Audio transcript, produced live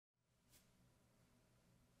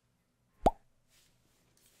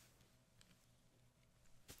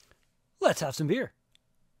Let's have some beer.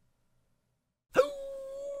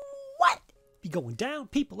 What? Be going down,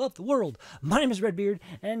 people of the world. My name is Redbeard,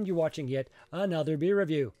 and you're watching yet another beer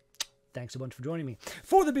review. Thanks a bunch for joining me.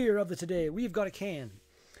 For the beer of the today, we've got a can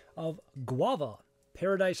of Guava,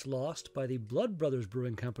 Paradise Lost by the Blood Brothers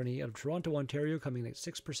Brewing Company out of Toronto, Ontario, coming at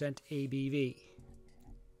 6% ABV.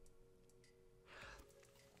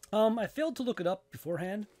 I failed to look it up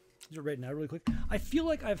beforehand. Just right now, really quick. I feel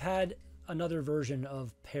like I've had another version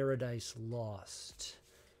of Paradise Lost.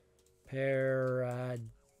 Paradise.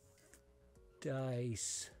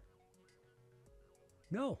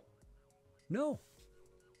 No.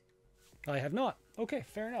 I have not. Okay,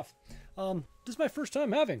 fair enough. This is my first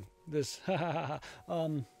time having this. Had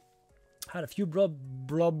a few Blood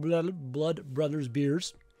Brothers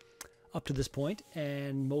beers up to this point,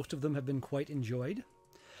 and most of them have been quite enjoyed.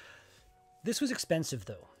 This was expensive,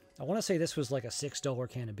 though. I want to say this was like a $6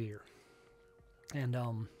 can of beer. And,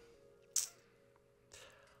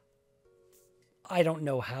 I don't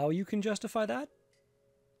know how you can justify that.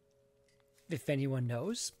 If anyone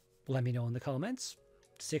knows, let me know in the comments.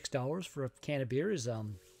 $6 for a can of beer is,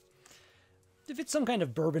 if it's some kind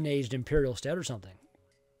of bourbon-aged imperial stout or something.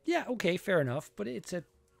 Yeah, okay, fair enough, but it's a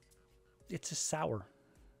sour.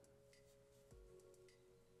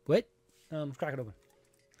 What? Crack it open.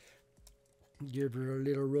 Give her a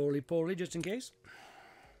little roly-poly just in case.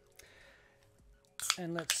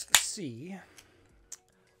 And let's see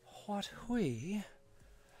what we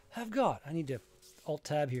have got. I need to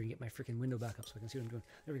Alt-Tab here and get my freaking window back up so I can see what I'm doing.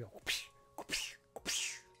 There we go. I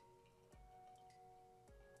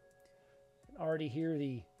can already hear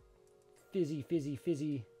the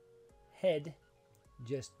fizzy head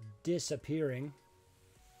just disappearing.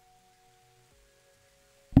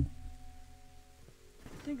 I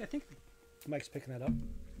think the mic's picking that up.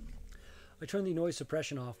 I turn the noise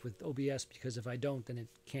suppression off with OBS because if I don't, then it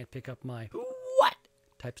can't pick up my what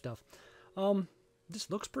type stuff. This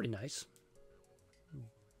looks pretty nice.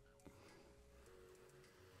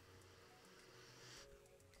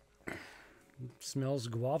 Smells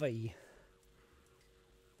guava-y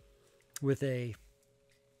with a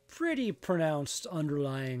pretty pronounced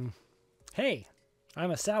underlying, hey, I'm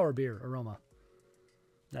a sour beer aroma.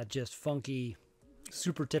 That just funky,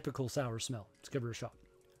 super typical sour smell. Let's give her a shot.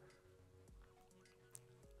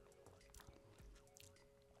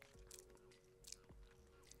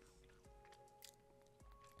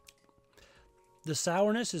 The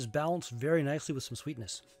sourness is balanced very nicely with some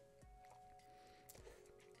sweetness.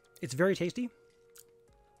 It's very tasty.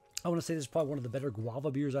 I want to say this is probably one of the better guava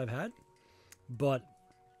beers I've had, but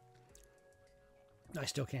I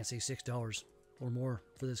still can't say $6 or more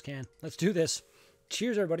for this can. Let's do this.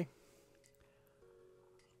 Cheers, everybody.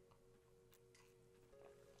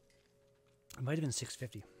 It might have been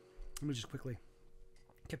 $6.50. Let me just quickly.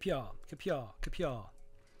 Kapya.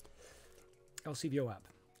 LCBO app.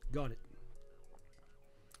 Got it.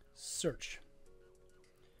 Search.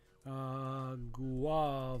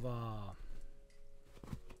 Guava.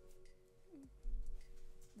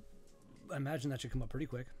 I imagine that should come up pretty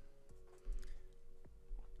quick.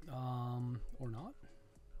 Or not.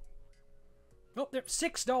 Oh, there,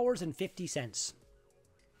 $6.50.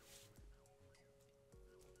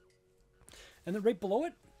 And then right below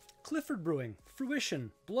it, Clifford Brewing,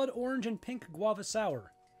 Fruition, Blood Orange and Pink Guava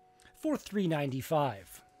Sour for $3.95.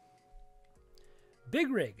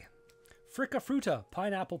 Big Rig, Fricka Fruta,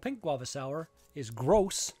 Pineapple Pink Guava Sour is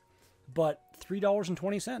gross, but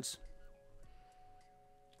 $3.20.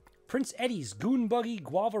 Prince Eddie's Goon Buggy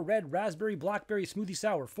Guava Red Raspberry Blackberry Smoothie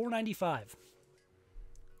Sour, $4.95.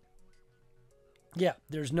 Yeah,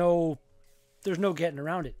 there's no getting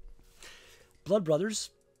around it. Blood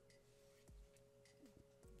Brothers,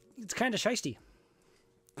 it's kind of shisty.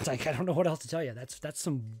 It's like, I don't know what else to tell you. That's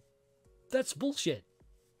bullshit.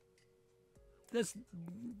 That's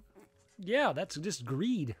just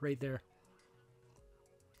greed right there.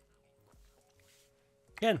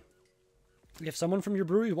 Again, if someone from your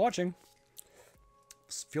brewery is watching,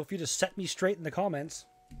 feel free to set me straight in the comments.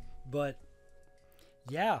 But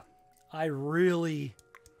yeah, I really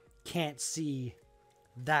can't see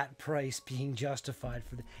that price being justified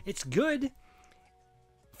for it's good.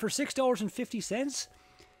 For $6.50,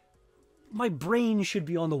 my brain should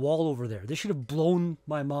be on the wall over there. This should have blown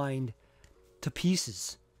my mind to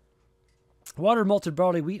pieces. Water, malted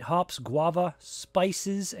barley, wheat, hops, guava,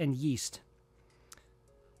 spices, and yeast.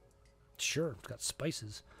 Sure, it's got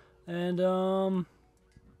spices. And,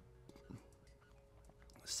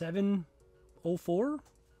 704?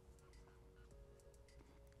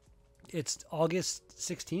 It's August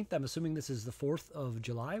 16th. I'm assuming this is the 4th of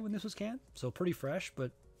July when this was canned. So pretty fresh,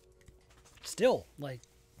 but still, like,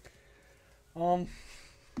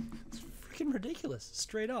 It's freaking ridiculous,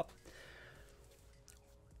 straight up.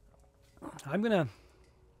 I'm gonna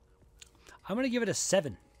give it a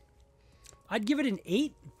 7. I'd give it an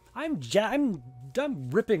 8. I'm done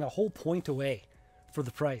ripping a whole point away for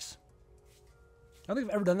the price. I don't think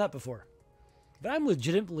I've ever done that before. But I'm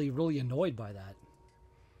legitimately really annoyed by that.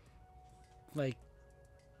 Like,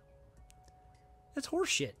 it's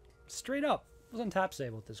horseshit. Straight up. What does Untapped say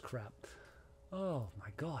about this crap? Oh my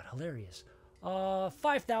god, hilarious.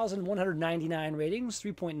 5,199 ratings,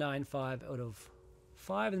 3.95 out of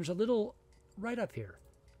 5. And there's a little write-up here.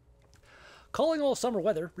 Calling all summer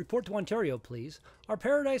weather, report to Ontario, please. Our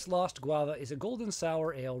Paradise Lost Guava is a golden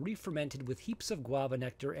sour ale re-fermented with heaps of guava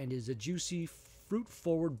nectar and is a juicy,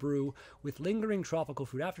 fruit-forward brew with lingering tropical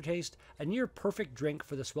fruit aftertaste, a near-perfect drink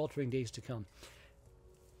for the sweltering days to come.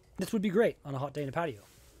 This would be great on a hot day in a patio.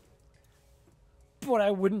 But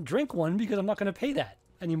I wouldn't drink one because I'm not going to pay that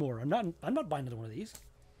anymore. I'm not buying another one of these.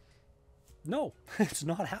 No, it's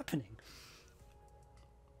not happening.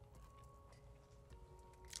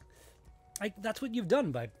 That's what you've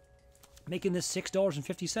done by making this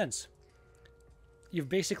 $6.50. You've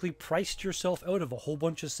basically priced yourself out of a whole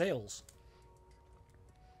bunch of sales.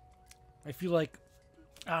 I feel like,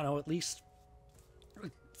 I don't know, at least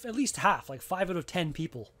half, like 5 out of 10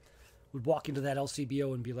 people would walk into that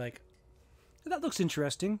LCBO and be like, that looks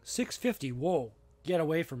interesting. $6.50. Whoa, get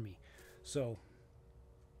away from me. So,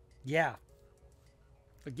 yeah.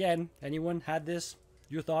 Again, anyone had this?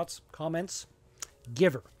 Your thoughts, comments?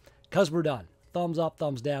 Giver. Because we're done. Thumbs up,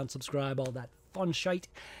 thumbs down, subscribe, all that fun shite.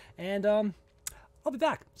 And I'll be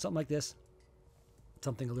back. Something like this.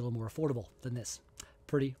 Something a little more affordable than this.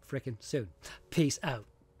 Pretty frickin' soon. Peace out.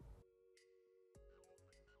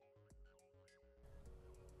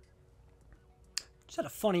 Just had a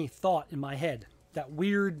funny thought in my head. That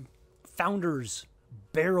weird Founders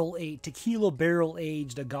tequila barrel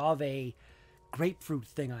aged agave grapefruit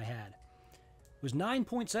thing I had. It was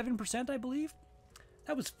 9.7%, I believe.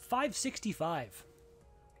 That was $5.65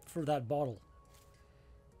 for that bottle.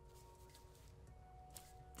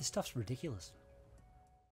 This stuff's ridiculous.